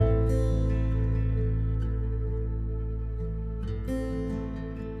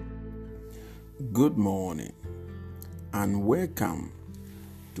Good morning and welcome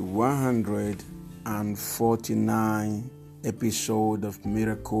to 149 episode of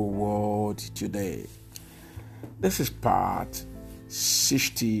Miracle Word Today. This is part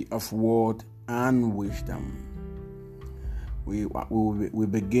 60 of Word and Wisdom. We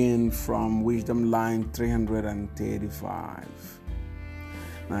begin from Wisdom line 335.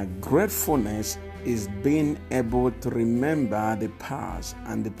 Now, gratefulness is being able to remember the past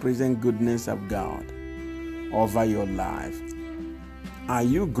and the present goodness of God over your life. Are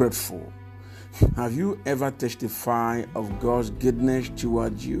you grateful? Have you ever testified of God's goodness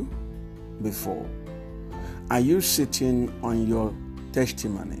towards you before? Are you sitting on your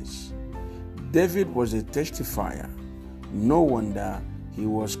testimonies? David was a testifier. No wonder he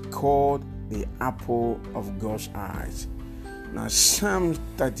was called the apple of God's eyes. Now, Psalm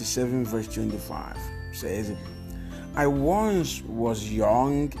 37 verse 25 says, I once was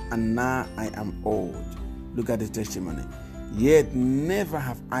young and now I am old. Look at the testimony. Yet never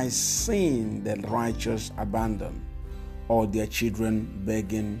have I seen the righteous abandoned or their children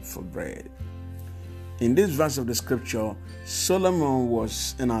begging for bread. In this verse of the scripture,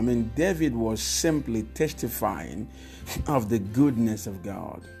 David was simply testifying of the goodness of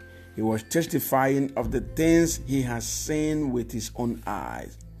God. He was testifying of the things he has seen with his own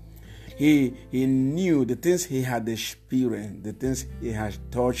eyes. He knew the things he had experienced, the things he has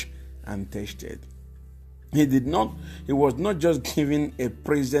touched and tasted. He was not just giving a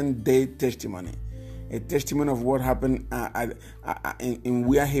present day testimony, a testimony of what happened in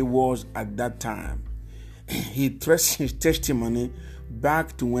where he was at that time. He traced his testimony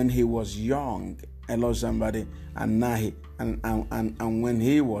back to when he was young. Hello, somebody. And now and when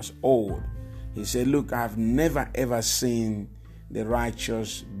he was old, he said, look, I've never ever seen the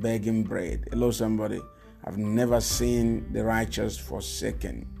righteous begging bread. Hello, somebody. I've never seen the righteous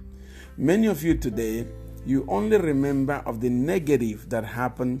forsaken. Many of you today, you only remember of the negative that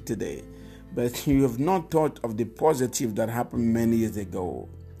happened today, but you have not thought of the positive that happened many years ago.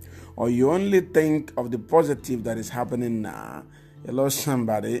 Or you only think of the positive that is happening now. Hello,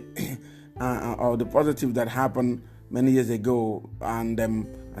 somebody. Or the positive that happened many years ago, and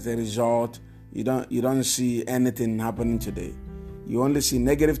as a result, you don't see anything happening today. You only see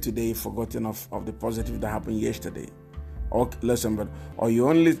negative today, forgotten of the positive that happened yesterday. Or somebody. Or you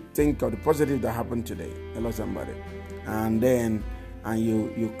only think of the positive that happened today. Hello, somebody. And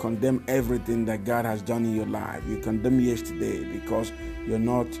you condemn everything that God has done in your life. You condemn yesterday because you're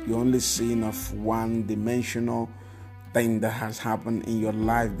only seeing of one-dimensional thing that has happened in your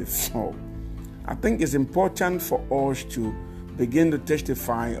life before. I think it's important for us to begin to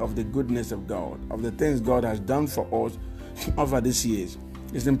testify of the goodness of God, of the things God has done for us over these years.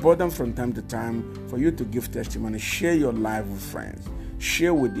 It's important from time to time for you to give testimony. Share your life with friends.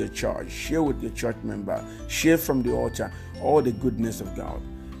 Share with your church. Share with your church member. Share from the altar all the goodness of God.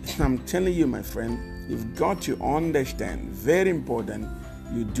 I'm telling you, my friend, you've got to understand, very important,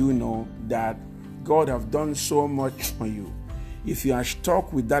 you do know that God have done so much for you. If you are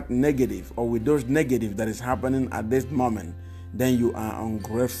stuck with that negative or with those negative that is happening at this moment, then you are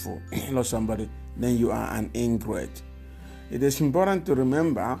ungrateful. Hello, somebody. Then you are an ingrate. It is important to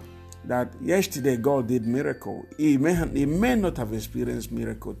remember that yesterday God did miracle. He may not have experienced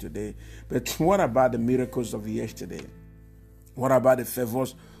miracle today, but what about the miracles of yesterday? What about the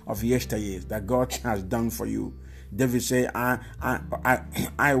favors of yesteryears that God has done for you? David said, I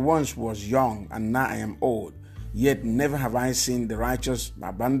once was young and now I am old, yet never have I seen the righteous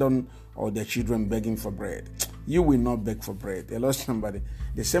abandoned or their children begging for bread. You will not beg for bread. Hello, somebody.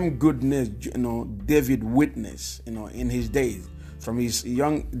 The same goodness, David witnessed, in his days, from his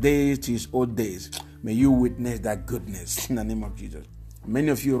young days to his old days. May you witness that goodness in the name of Jesus. Many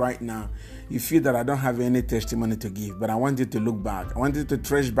of you right now, you feel that I don't have any testimony to give, but I want you to look back. I want you to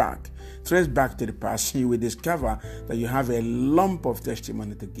trace back to the past. You will discover that you have a lump of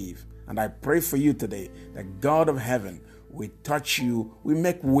testimony to give. And I pray for you today that God of heaven will touch you, will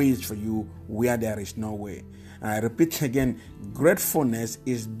make ways for you where there is no way. And I repeat again, gratefulness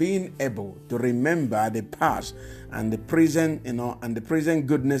is being able to remember the past and the present, and the present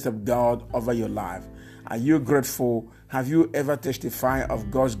goodness of God over your life. Are you grateful? Have you ever testified of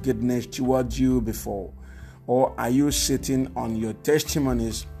God's goodness towards you before? Or are you sitting on your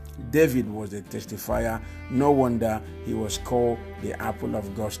testimonies? David was a testifier. No wonder he was called the apple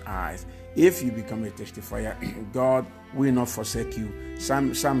of God's eyes. If you become a testifier, God will not forsake you.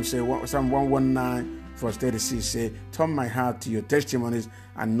 Psalm 119 verse 36 say, turn my heart to your testimonies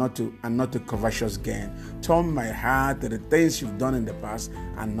and not to covetous gain. Turn my heart to the things you've done in the past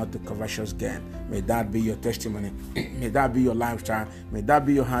and not to covetous gain. May that be your testimony. May that be your lifestyle. May that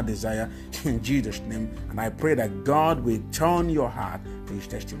be your heart desire in Jesus' name. And I pray that God will turn your heart to his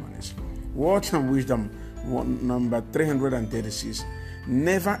testimonies. Words and wisdom number 336.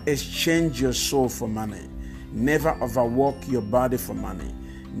 Never exchange your soul for money. Never overwork your body for money.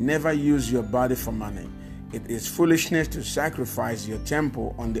 Never use your body for money. It is foolishness to sacrifice your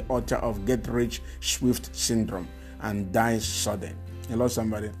temple on the altar of get-rich-swift syndrome and die sudden. Hello,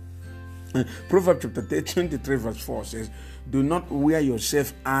 somebody. Proverbs chapter 23 verse 4 says, do not wear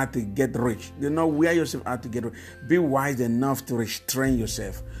yourself out to get rich. Do not wear yourself out to get rich. Be wise enough to restrain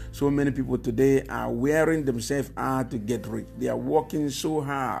yourself. So many people today are wearing themselves out to get rich. They are working so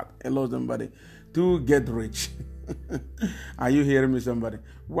hard. Hello, somebody. To get rich. Are you hearing me, somebody?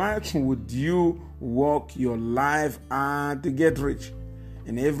 Why would you work your life hard to get rich?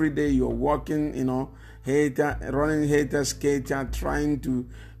 And every day you're working, running hater, skater, trying to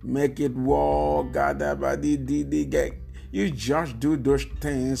make it work. You just do those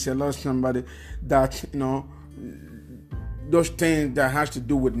things. Hello, somebody. That, those things that has to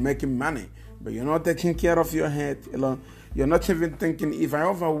do with making money. But you're not taking care of your head. You're not even thinking, if I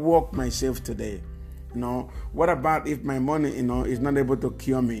overwork myself today, what about if my money, is not able to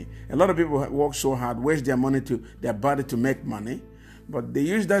cure me? A lot of people work so hard, waste their money their body to make money, but they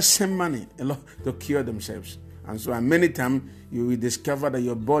use that same money to cure themselves. And so many times you will discover that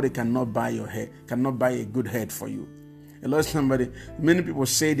your body cannot buy a good head for you. Many people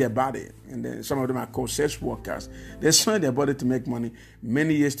sell their body, and then some of them are called sex workers. They sell their body to make money.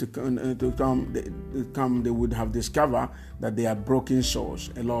 Many years to come, they would have discovered that they are broken souls.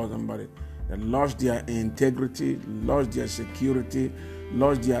 A lot of somebody that lost their integrity, lost their security,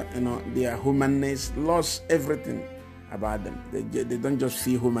 lost their humanness, lost everything about them. They don't just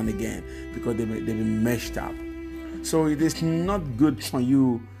feel human again because they've been meshed up. So it is not good for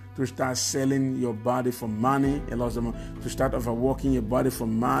you to start selling your body for money, to start overworking your body for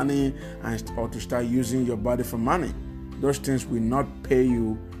money, or to start using your body for money. Those things will not pay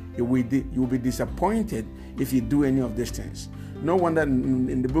you. You will be disappointed if you do any of these things. No wonder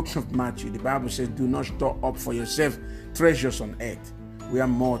in the book of Matthew, the Bible says, do not store up for yourself treasures on earth, where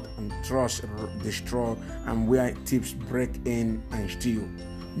moth and rust destroy, and where thieves break in and steal.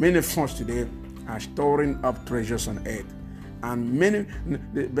 Many of us today are storing up treasures on earth.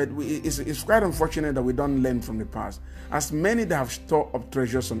 It's quite unfortunate that we don't learn from the past. As many that have stored up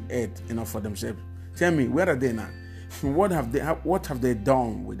treasures on earth, for themselves, tell me, where are they now? What have they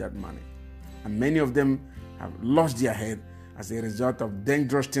done with that money? And many of them have lost their head as a result of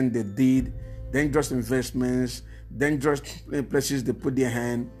dangerous things they did, dangerous investments, dangerous places they put their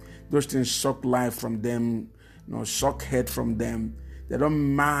hand. Those things suck life from them, suck head from them. They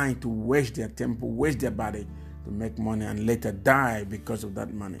don't mind to waste their temple, waste their body to make money and later die because of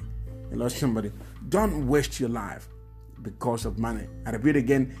that money. Hello, somebody. Don't waste your life because of money. I repeat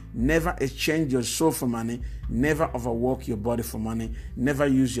again, never exchange your soul for money. Never overwork your body for money. Never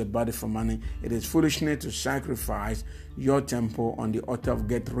use your body for money. It is foolishness to sacrifice your temple on the altar of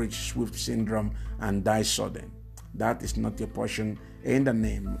get-rich-swift syndrome and die sudden. That is not your portion in the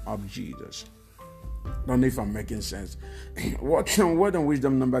name of Jesus. Don't know if I'm making sense. Word and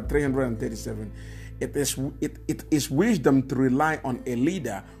wisdom number 337. It is wisdom to rely on a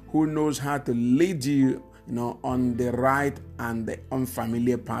leader who knows how to lead you, on the right and the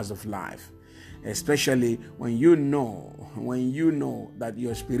unfamiliar paths of life. Especially when you know that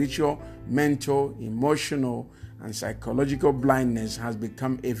your spiritual, mental, emotional, and psychological blindness has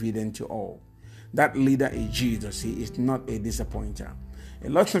become evident to all. That leader is Jesus. He is not a disappointer. A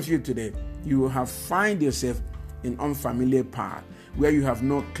lot of you today, you have find yourself in unfamiliar path where you have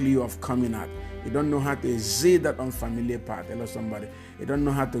no clue of coming out. You don't know how to exit that unfamiliar path. Hello, somebody. You don't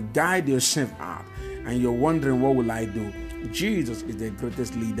know how to guide yourself out. And you're wondering, what will I do? Jesus is the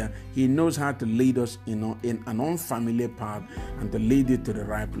greatest leader. He knows how to lead us, in an unfamiliar path and to lead you to the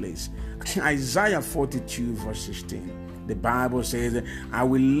right place. Isaiah 42 verse 16. The Bible says, I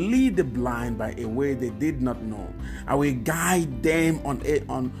will lead the blind by a way they did not know. I will guide them on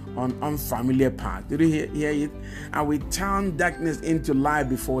unfamiliar path. Did you hear it? I will turn darkness into light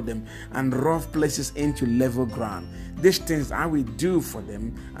before them and rough places into level ground. These things I will do for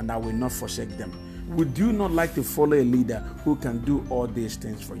them, and I will not forsake them. Would you not like to follow a leader who can do all these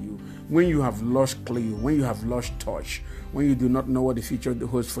things for you? When you have lost clue, when you have lost touch, when you do not know what the future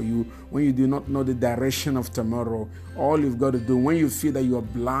holds for you, when you do not know the direction of tomorrow, all you've got to do, when you feel that you are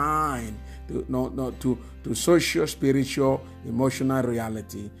blind to social, spiritual, emotional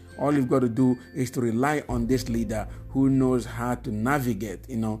reality. All you've got to do is to rely on this leader who knows how to navigate,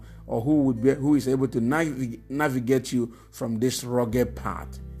 or who is able to navigate you from this rugged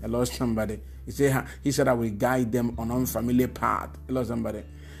path. Hello, somebody. He said, I will guide them on unfamiliar path. Hello, somebody.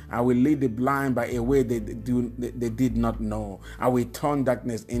 I will lead the blind by a way they did not know. I will turn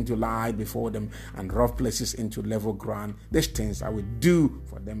darkness into light before them and rough places into level ground. These things I will do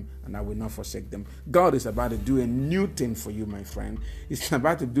for them, and I will not forsake them. God is about to do a new thing for you, my friend. He's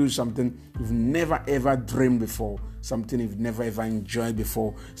about to do something you've never ever dreamed before, something you've never ever enjoyed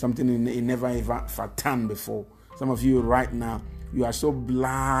before, something you never ever fathomed before. Some of you right now, you are so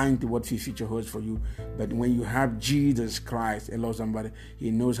blind to what his future holds for you. But when you have Jesus Christ, hello somebody, he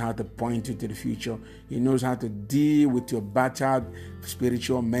knows how to point you to the future. He knows how to deal with your battered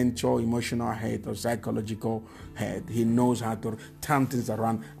spiritual, mental, emotional head or psychological head. He knows how to turn things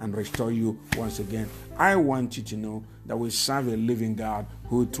around and restore you once again. I want you to know that we serve a living God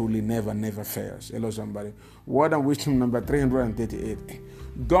who truly never fails. Hello somebody. Word and wisdom number 338.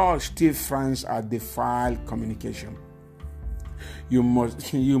 God still finds our defiled communication. You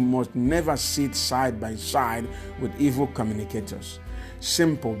must never sit side by side with evil communicators.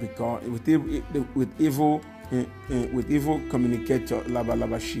 Simple, because with evil communicator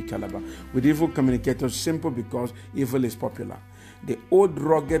with evil communicators, simple because evil is popular. The old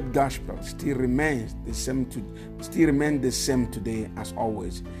rugged gospel still remains the same today as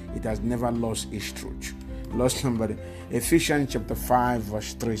always. It has never lost its truth. Lost somebody. Ephesians chapter 5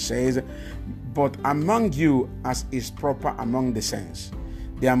 verse 3 says, but among you, as is proper among the saints,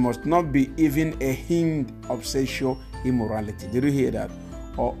 there must not be even a hint of sexual immorality. Did you hear that?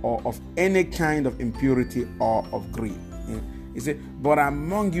 Or of any kind of impurity or of greed. He said, but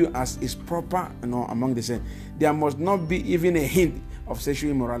among you, as is proper, among the saints, there must not be even a hint of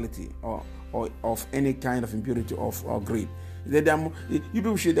sexual immorality or of any kind of impurity or greed. There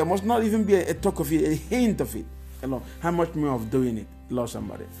must not even be a talk of it, a hint of it. How much more of doing it? Lord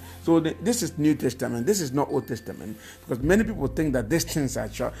somebody. So this is New Testament. This is not Old Testament, because many people think that these things are,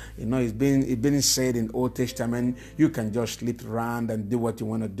 it's been said in Old Testament. You can just slip around and do what you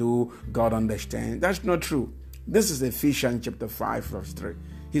want to do. God understands. That's not true. This is Ephesians chapter 5 verse 3.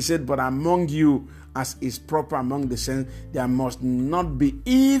 He said, but among you, as is proper among the saints, there must not be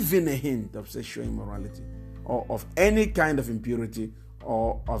even a hint of sexual immorality or of any kind of impurity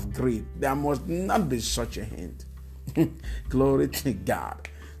or of greed. There must not be such a hint. Glory to God.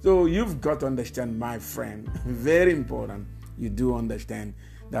 So you've got to understand, my friend, very important, you do understand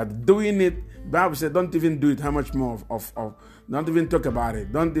that doing it, Bible said, don't even do it. How much more of don't even talk about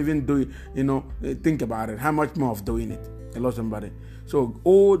it. Don't even do it, think about it. How much more of doing it? Hello, somebody. So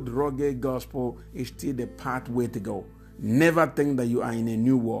old rugged gospel is still the pathway to go. Never think that you are in a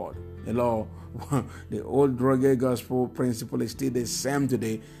new world. Hello. The old rugged gospel principle is still the same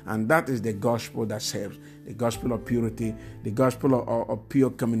today, and that is the gospel that saves. The gospel of purity, the gospel of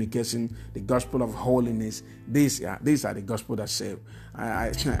pure communication, the gospel of holiness. These are the gospel that save.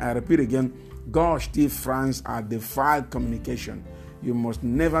 I repeat again, God still frowns at defiled communication. You must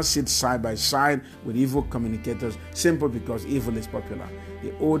never sit side by side with evil communicators, simply because evil is popular.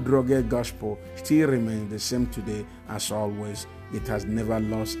 The old rugged gospel still remains the same today as always. It has never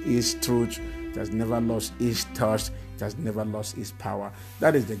lost its truth. It has never lost its thirst. It has never lost its power.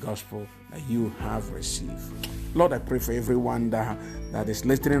 That is the gospel that you have received. Lord, I pray for everyone that is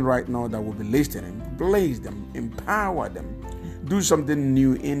listening right now, that will be listening. Bless them, empower them, do something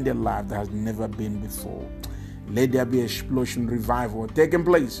new in their life that has never been before. Let there be explosion, revival taking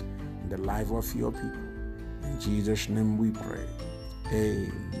place in the life of your people. In Jesus' name we pray.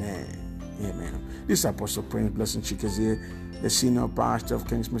 Amen. Amen. This is Apostle Prince Blessing Chikezie, the senior pastor of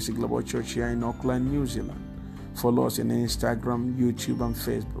King's Mercy Global Church here in Auckland, New Zealand. Follow us on Instagram, YouTube, and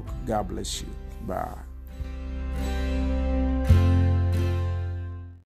Facebook. God bless you. Bye.